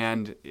thing.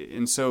 And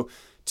so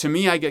to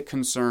me, I get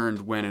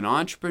concerned when an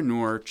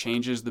entrepreneur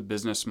changes the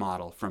business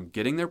model from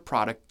getting their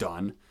product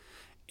done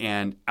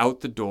and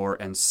out the door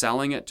and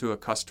selling it to a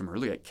customer.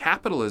 Look at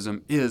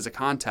capitalism is a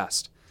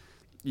contest.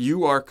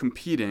 You are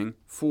competing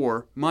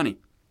for money.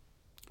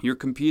 You're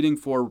competing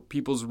for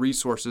people's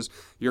resources.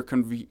 You're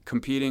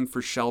competing for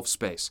shelf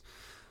space.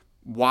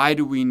 Why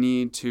do we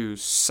need to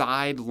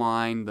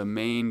sideline the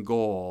main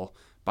goal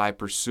by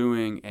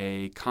pursuing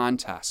a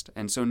contest?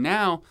 And so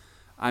now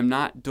I'm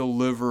not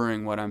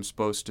delivering what I'm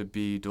supposed to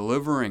be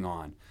delivering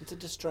on. It's a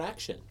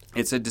distraction.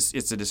 It's a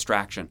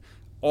distraction.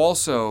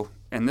 Also,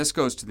 and this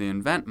goes to the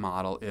Invent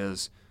model,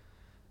 is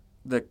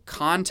the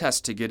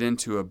contest to get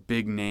into a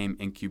big name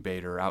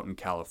incubator out in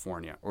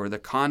California, or the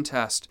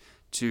contest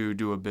to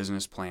do a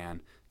business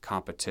plan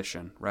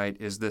competition, right,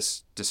 is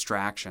this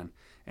distraction.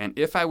 And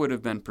if I would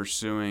have been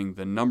pursuing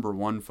the number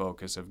one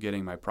focus of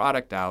getting my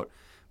product out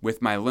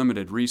with my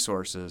limited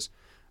resources,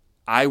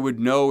 I would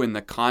know in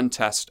the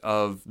contest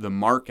of the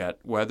market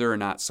whether or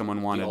not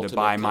someone wanted to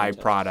buy my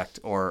product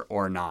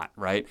or not,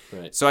 right?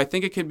 So I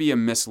think it could be a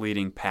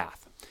misleading path.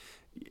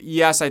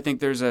 Yes, I think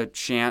there's a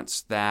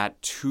chance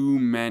that too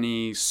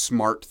many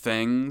smart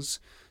things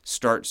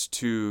starts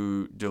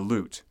to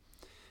dilute.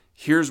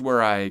 Here's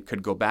where I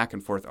could go back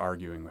and forth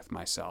arguing with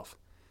myself.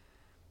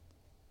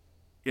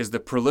 Is the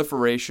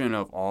proliferation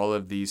of all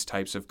of these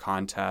types of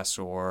contests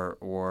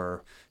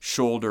or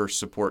shoulder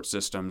support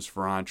systems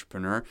for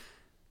entrepreneur,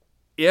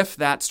 if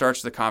that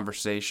starts the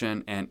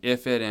conversation and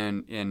if it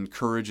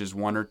encourages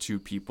one or two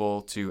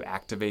people to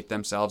activate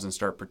themselves and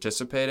start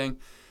participating,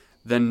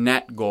 the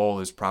net goal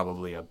is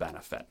probably a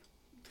benefit.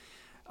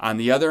 On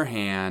the other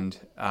hand,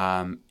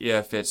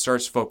 if it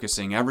starts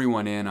focusing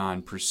everyone in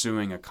on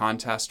pursuing a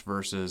contest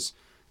versus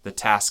the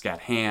task at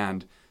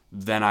hand,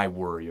 then I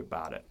worry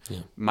about it.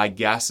 Yeah. My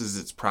guess is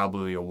it's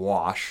probably a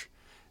wash,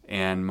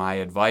 and my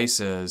advice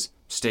is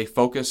stay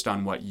focused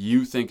on what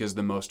you think is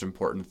the most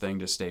important thing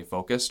to stay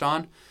focused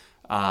on.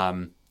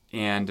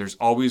 And there's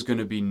always going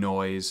to be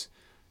noise.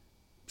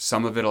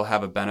 Some of it will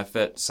have a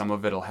benefit. Some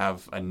of it will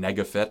have a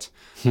negafit.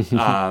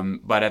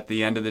 But at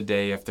the end of the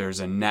day, if there's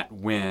a net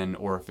win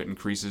or if it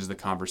increases the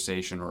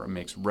conversation or it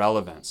makes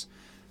relevance.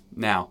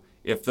 Now,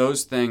 if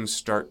those things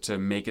start to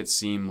make it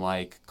seem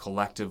like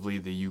collectively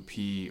the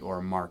UP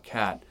or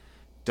Marquette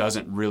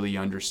doesn't really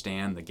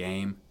understand the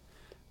game,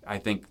 I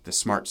think the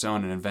Smart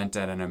Zone and Invent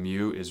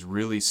NMU is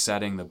really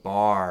setting the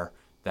bar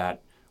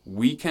that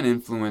we can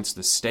influence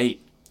the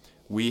state.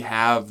 We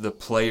have the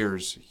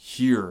players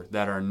here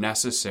that are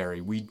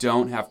necessary. We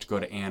don't have to go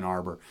to Ann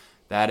Arbor.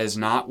 That is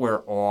not where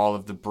all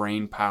of the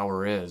brain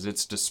power is.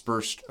 It's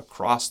dispersed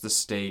across the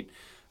state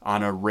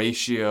on a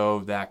ratio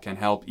that can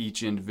help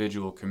each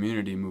individual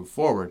community move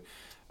forward.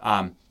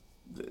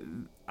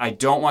 I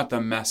don't want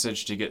the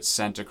message to get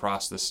sent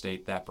across the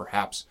state that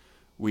perhaps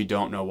we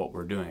don't know what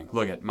we're doing.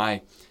 Look at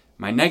my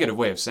negative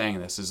way of saying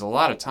this is a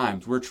lot of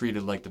times we're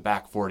treated like the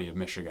back 40 of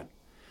Michigan.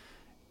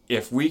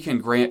 If we can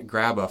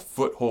grab a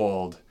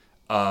foothold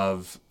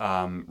of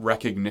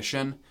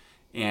recognition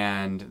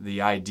and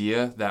the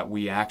idea that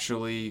we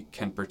actually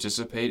can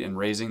participate in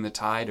raising the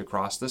tide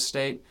across the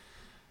state,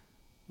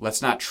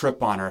 let's not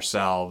trip on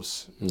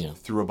ourselves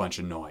through a bunch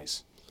of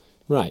noise.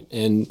 Right.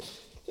 And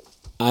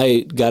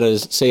I got to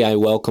say I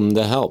welcome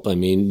the help. I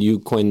mean, you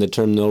coined the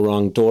term no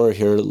wrong door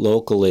here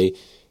locally.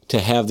 To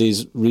have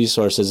these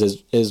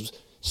resources as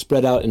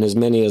spread out and as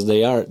many as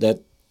they are, that,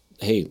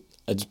 hey,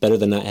 it's better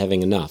than not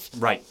having enough.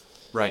 Right.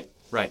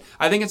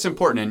 I think it's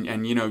important,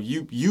 and you know,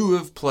 you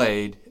have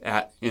played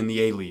in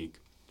the A-League,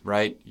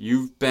 right?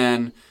 You've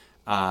been,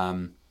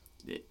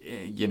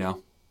 you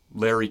know,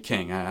 Larry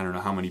King. I don't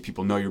know how many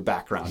people know your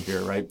background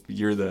here, right?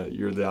 You're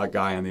the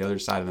guy on the other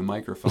side of the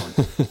microphone.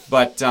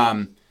 But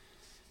one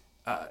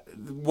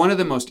of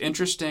the most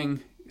interesting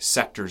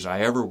sectors I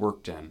ever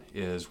worked in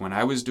is when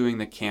I was doing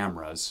the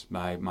cameras,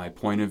 my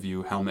point of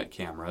view helmet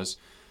cameras.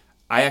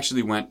 I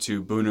actually went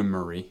to Boone &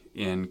 Murray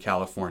in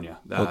California,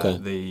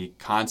 the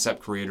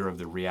concept creator of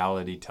the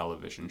reality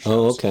television shows.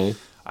 Oh, okay.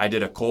 I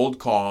did a cold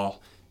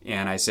call,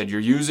 and I said, you're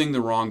using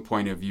the wrong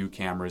point of view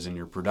cameras in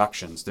your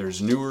productions.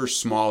 There's newer,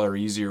 smaller,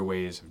 easier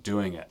ways of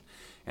doing it.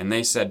 And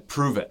they said,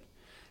 prove it.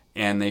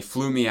 And they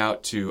flew me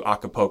out to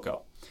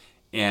Acapulco.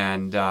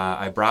 And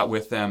I brought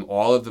with them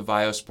all of the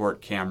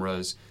Viosport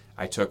cameras.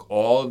 I took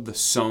all of the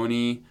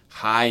Sony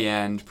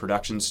high-end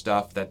production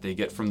stuff that they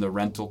get from the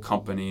rental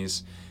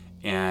companies,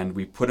 and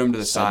we put them to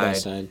the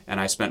side. And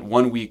I spent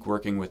 1 week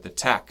working with the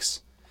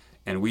techs,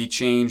 and we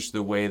changed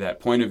the way that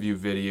point of view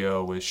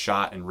video was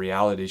shot in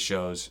reality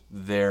shows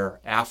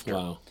thereafter.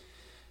 Wow.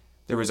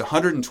 There was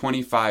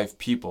 125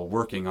 people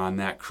working on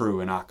that crew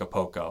in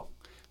Acapulco,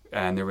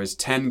 and there was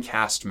 10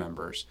 cast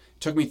members.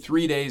 It took me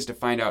 3 days to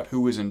find out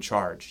who was in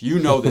charge. You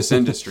know this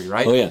industry,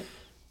 right? Oh, yeah.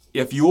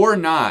 If you're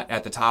not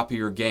at the top of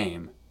your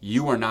game,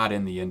 you are not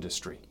in the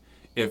industry.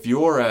 If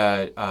you're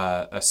a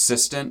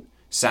assistant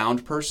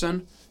sound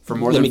person for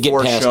more than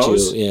 4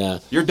 shows,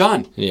 you're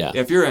done. Yeah.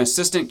 If you're an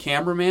assistant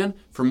cameraman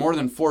for more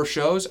than 4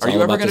 shows, are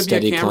you ever going to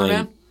be a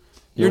cameraman?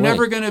 You're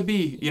never going to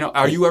be,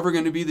 are you ever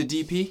going to be the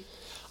DP?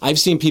 I've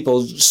seen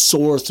people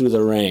soar through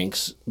the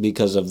ranks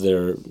because of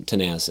their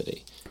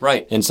tenacity.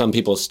 Right. And some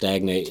people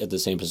stagnate at the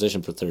same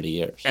position for 30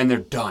 years. And they're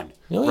done.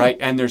 Oh, yeah. Right?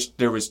 And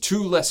there was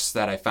 2 lists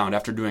that I found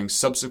after doing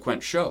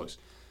subsequent shows.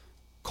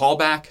 Call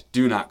back,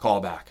 do not call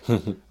back.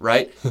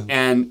 Right?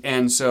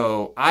 And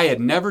so I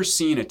had never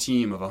seen a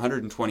team of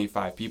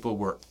 125 people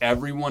where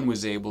everyone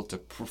was able to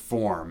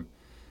perform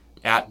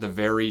at the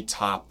very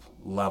top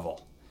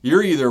level.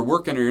 You're either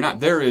working or you're not.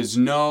 There is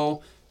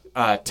no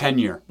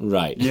tenure.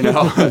 Right.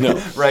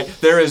 No. Right?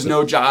 There is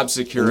no job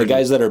security. And the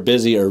guys that are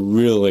busy are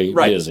really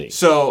busy.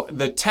 So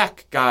the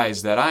tech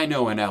guys that I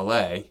know in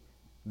LA,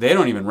 they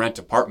don't even rent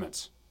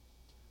apartments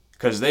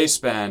because they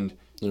spend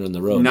they're on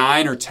the road.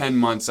 9 or 10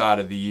 months out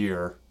of the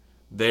year,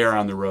 they are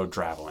on the road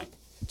traveling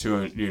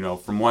to,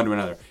 from one to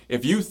another.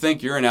 If you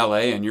think you're in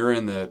LA and you're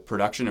in the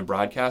production and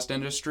broadcast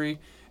industry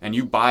and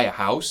you buy a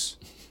house,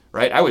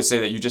 right? I would say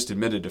that you just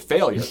admitted to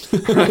failure,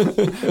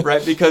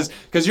 right? Because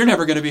you're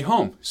never going to be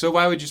home. So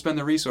why would you spend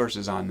the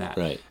resources on that?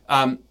 Right.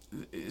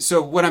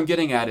 So what I'm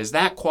getting at is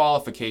that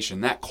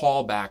qualification, that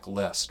callback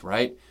list,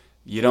 right?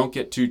 You don't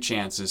get 2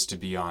 chances to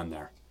be on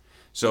there.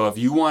 So if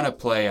you want to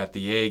play at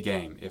the A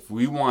game, if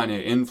we want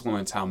to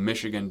influence how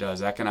Michigan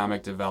does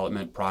economic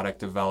development, product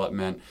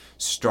development,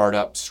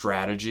 startup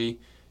strategy,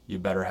 you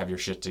better have your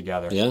shit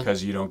together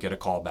because you don't get a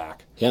call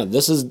back. Yeah,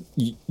 this is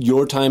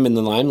your time in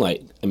the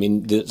limelight. I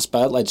mean, the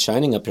spotlight's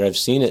shining up here. I've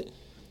seen it.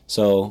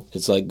 So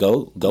it's like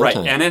go right.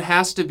 time. And it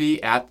has to be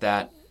at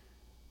that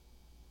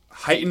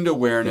heightened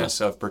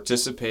awareness of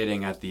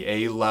participating at the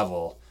A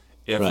level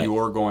if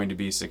you're going to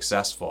be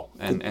successful.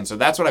 And so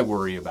that's what I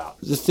worry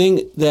about. The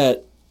thing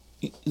that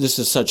this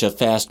is such a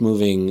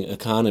fast-moving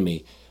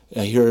economy.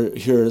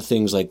 Here are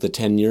things like the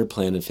 10-year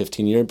plan and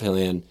 15-year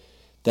plan.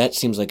 That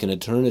seems like an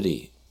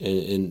eternity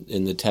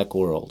in the tech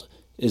world.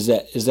 Is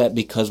that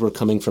because we're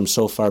coming from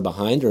so far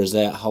behind, or is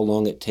that how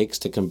long it takes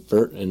to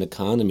convert an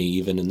economy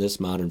even in this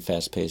modern,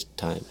 fast-paced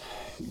time?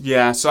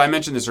 Yeah, so I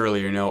mentioned this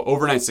earlier.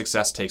 overnight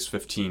success takes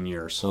 15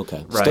 years.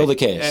 Okay, right? Still the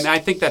case. And I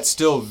think that's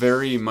still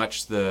very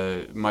much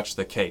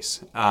the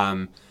case.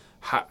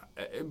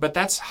 But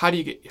that's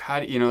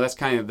that's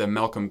kind of the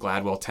Malcolm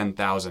Gladwell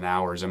 10,000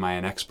 hours. Am I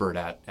an expert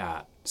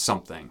at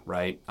something,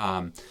 right?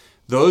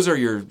 Those are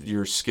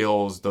your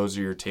skills. Those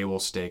are your table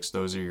stakes.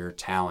 Those are your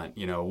talent.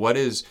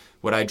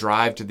 What I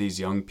drive to these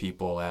young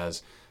people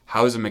as,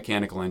 how is a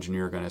mechanical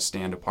engineer going to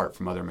stand apart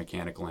from other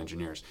mechanical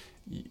engineers?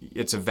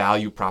 It's a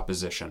value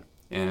proposition,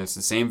 and it's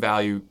the same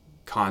value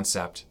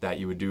concept that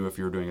you would do if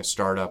you were doing a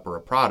startup or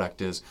a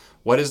product. Is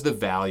what is the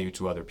value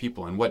to other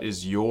people, and what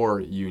is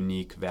your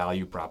unique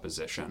value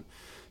proposition?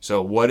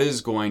 So what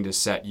is going to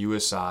set you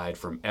aside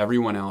from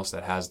everyone else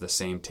that has the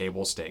same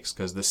table stakes?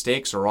 Because the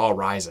stakes are all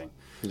rising.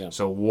 Yeah.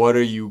 So what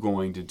are you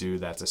going to do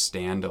that's a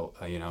stand?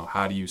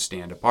 How do you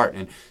stand apart?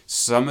 And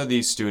some of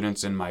these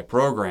students in my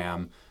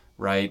program,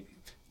 right,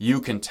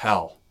 you can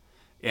tell.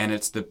 And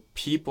it's the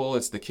people,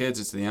 it's the kids,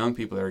 it's the young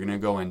people that are going to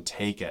go and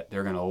take it.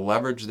 They're going to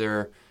leverage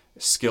their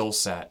skill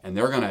set, and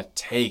they're going to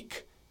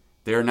take.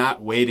 They're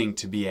not waiting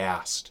to be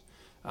asked.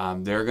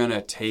 They're going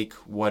to take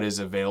what is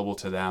available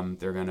to them.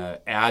 They're going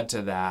to add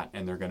to that,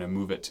 and they're going to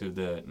move it to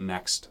the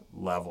next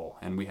level.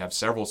 And we have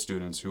several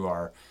students who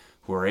are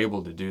who are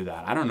able to do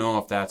that. I don't know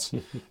if that's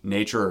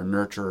nature or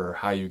nurture or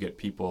how you get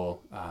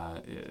people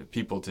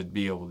to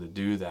be able to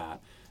do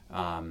that.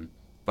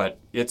 But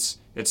it's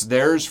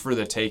theirs for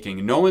the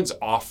taking. No one's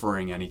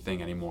offering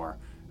anything anymore.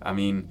 I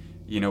mean,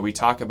 we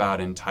talk about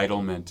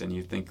entitlement, and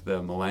you think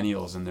the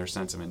millennials and their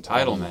sense of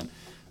entitlement.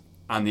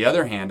 On the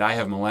other hand, I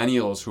have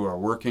millennials who are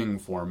working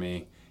for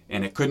me,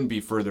 and it couldn't be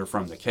further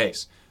from the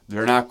case.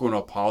 They're not going to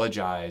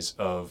apologize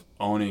of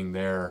owning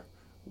their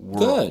world.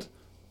 Good.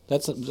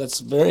 That's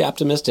very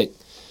optimistic,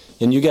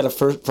 and you get a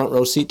front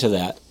row seat to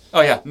that. Oh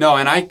yeah, no,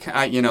 and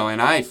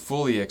I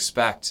fully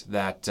expect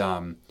that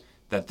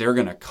that they're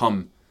going to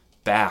come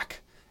back,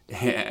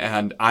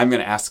 and I'm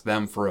going to ask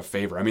them for a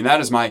favor. I mean,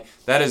 this is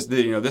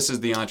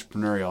the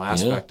entrepreneurial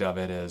aspect of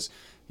it is,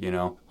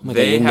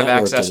 they have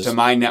access to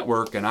my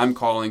network, and I'm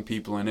calling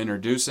people and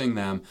introducing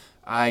them.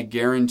 I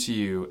guarantee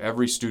you,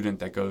 every student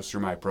that goes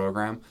through my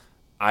program,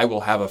 I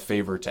will have a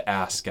favor to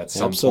ask at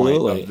some point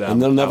of them.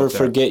 And they'll never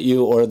forget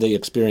you or the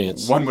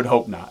experience. One would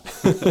hope not.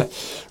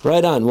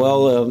 Right on.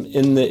 Well,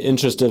 in the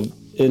interest of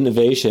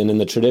innovation and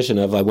the tradition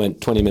of, I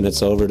went 20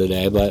 minutes over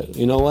today, but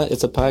you know what?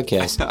 It's a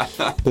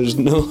podcast. There's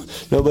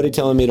nobody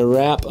telling me to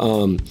wrap.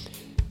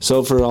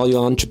 So for all you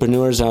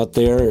entrepreneurs out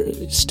there,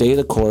 stay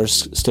the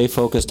course, stay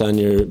focused on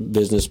your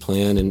business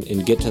plan,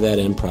 and get to that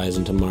end prize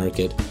and to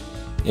market.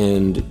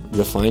 And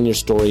refine your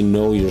story,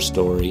 know your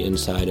story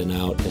inside and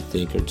out, I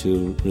think, are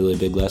two really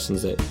big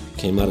lessons that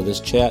came out of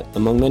this chat,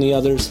 among many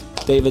others.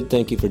 David,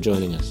 thank you for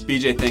joining us.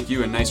 BJ, thank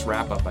you, and nice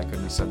wrap-up. I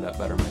couldn't have said that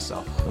better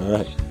myself. All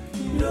right.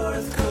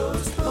 North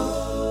Coast.